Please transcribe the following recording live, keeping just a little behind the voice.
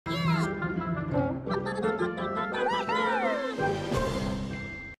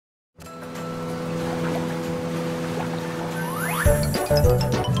I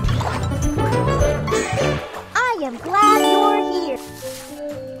am glad you're here.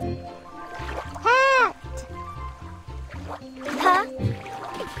 Hat. Ha.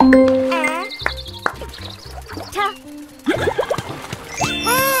 A. Ta.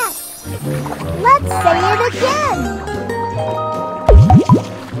 Hat. Let's say it again.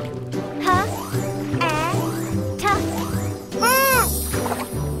 Ha. A. Ta. Hat.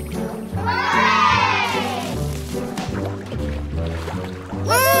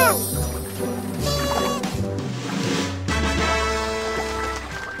 Hat.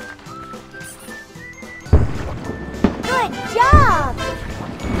 Good job!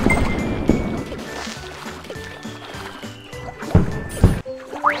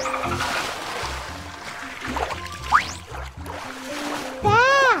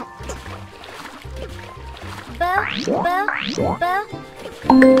 Bat! Bat!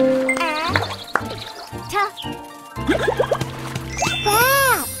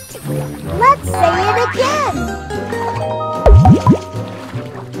 Let's say it again.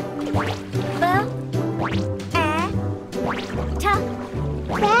 Bat!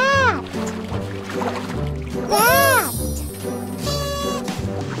 Bat!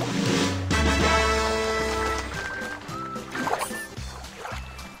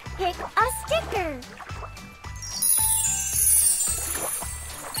 Pick a sticker.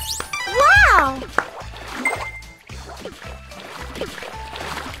 Wow!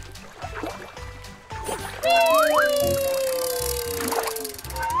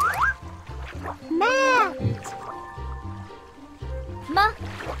 Mat. Ma.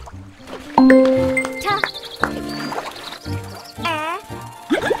 Ta. A.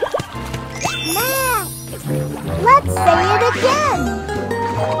 Mat. Let's say it again.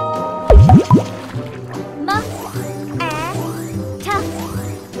 Ma. A. Ta.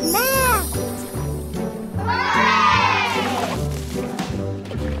 Mat.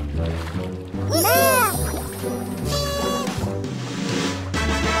 Mat.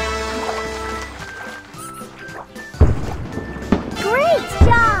 Great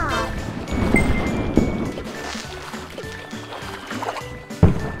job!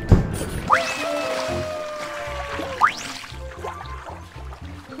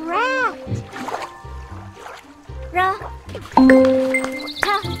 Rat. Ra.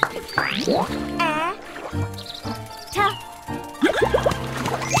 Ta. A. Ta.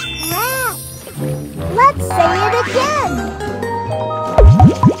 Rat. Let's say it again.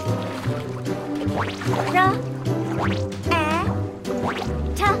 Ra. A.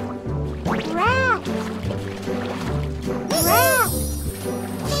 Ta. Rat. Rat.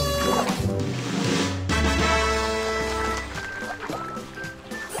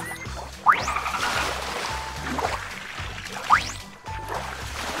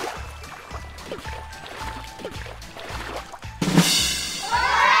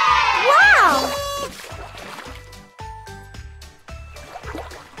 Wow!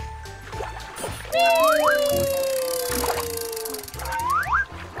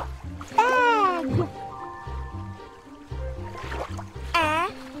 Bag. A.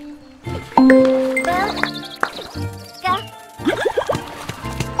 B. Ga.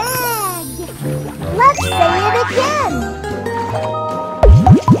 Bag. Let's say it again.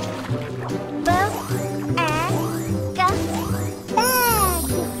 B. A. Ga. Bag.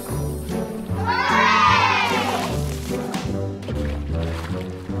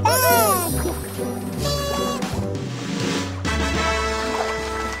 Bag.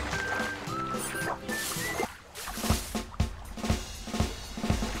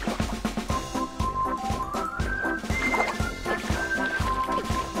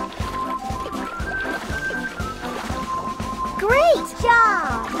 Great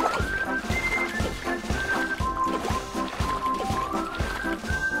job!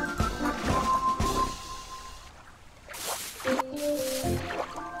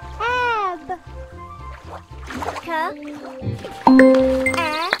 Ab. Ka.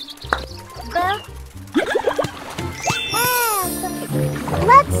 A. B. Ab.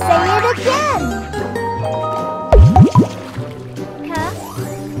 Let's say it again. Ka.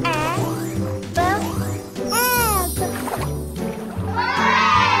 A. B. Ab.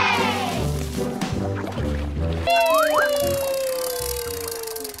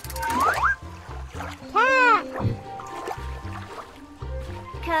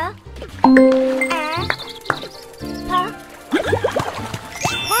 Cat. Ka. A. Pa.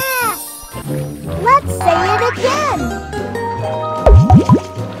 Cat. Let's say it again.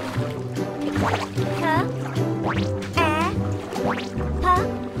 Ka. A. Pa.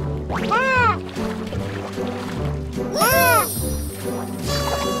 Cat. Cat.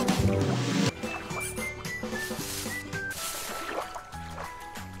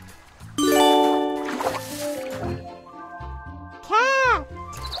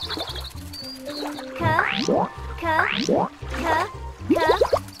 Cat.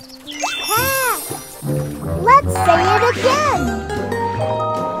 Let's say it again.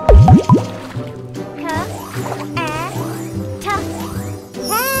 Cat.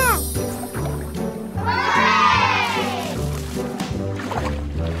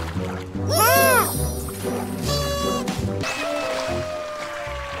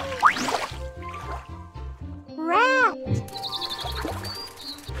 Rat.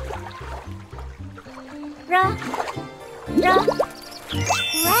 Rat.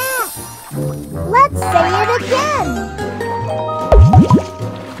 Let's say it again.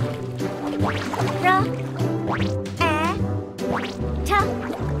 Rat.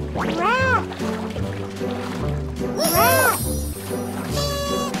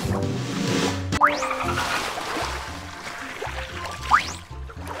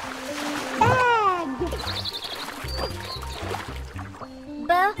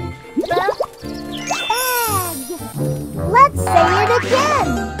 Bag. Let's say it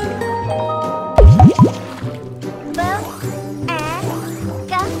again. Bag.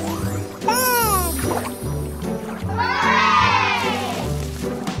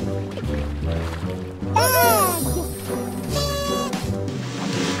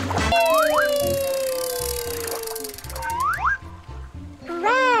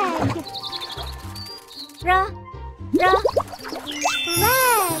 Rag.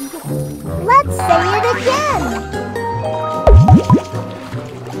 Let's say it again. Rag.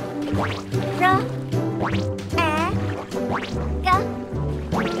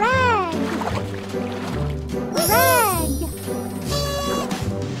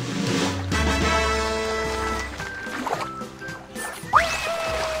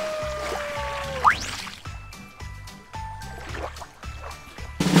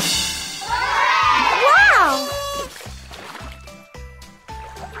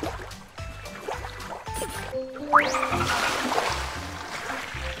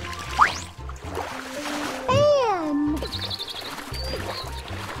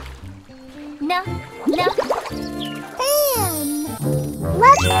 No. Fan.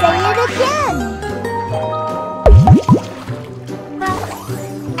 Let's say it again.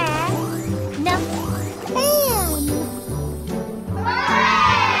 No. Fan.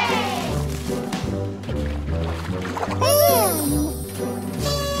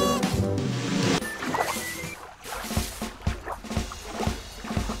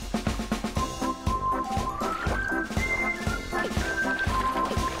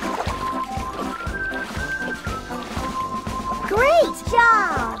 Great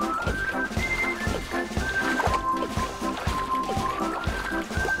job!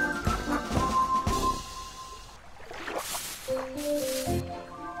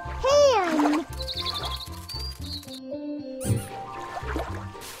 Hand.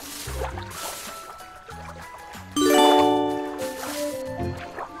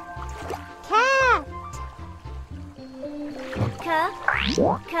 Cat.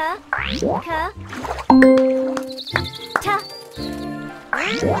 Cat.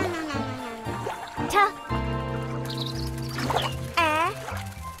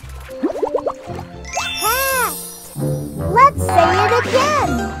 Let's say it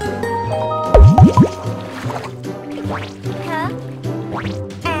again.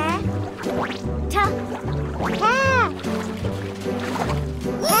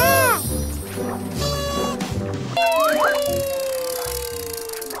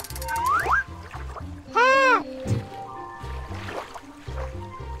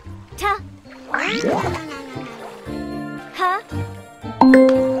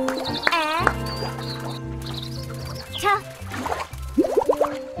 Cat.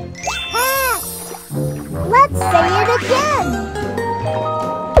 Let's say it again.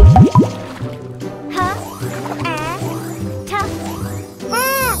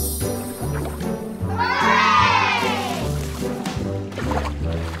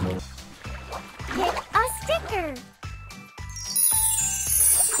 Hit a sticker.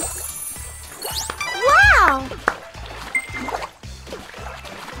 Wow!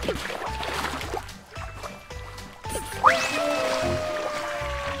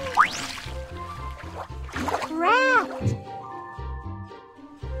 Rat.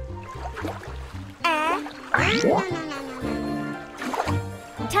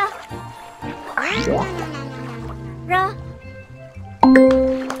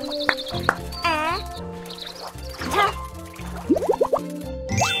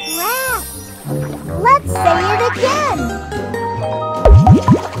 Let's say it again.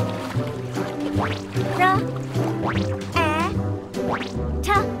 Rat.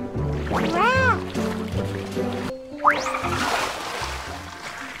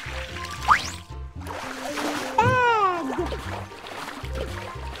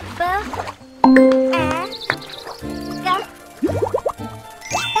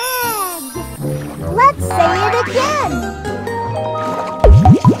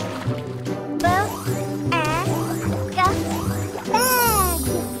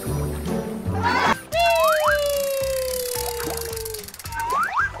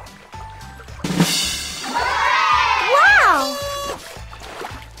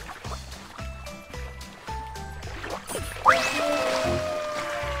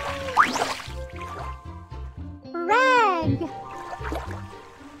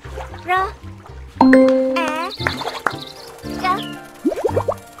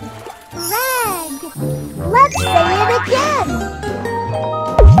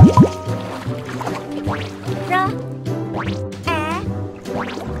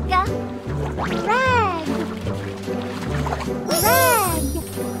 Rag. Rag.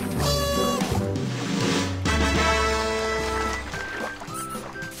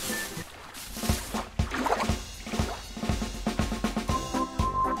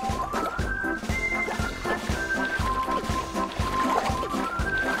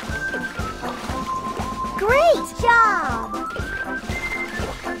 Great job!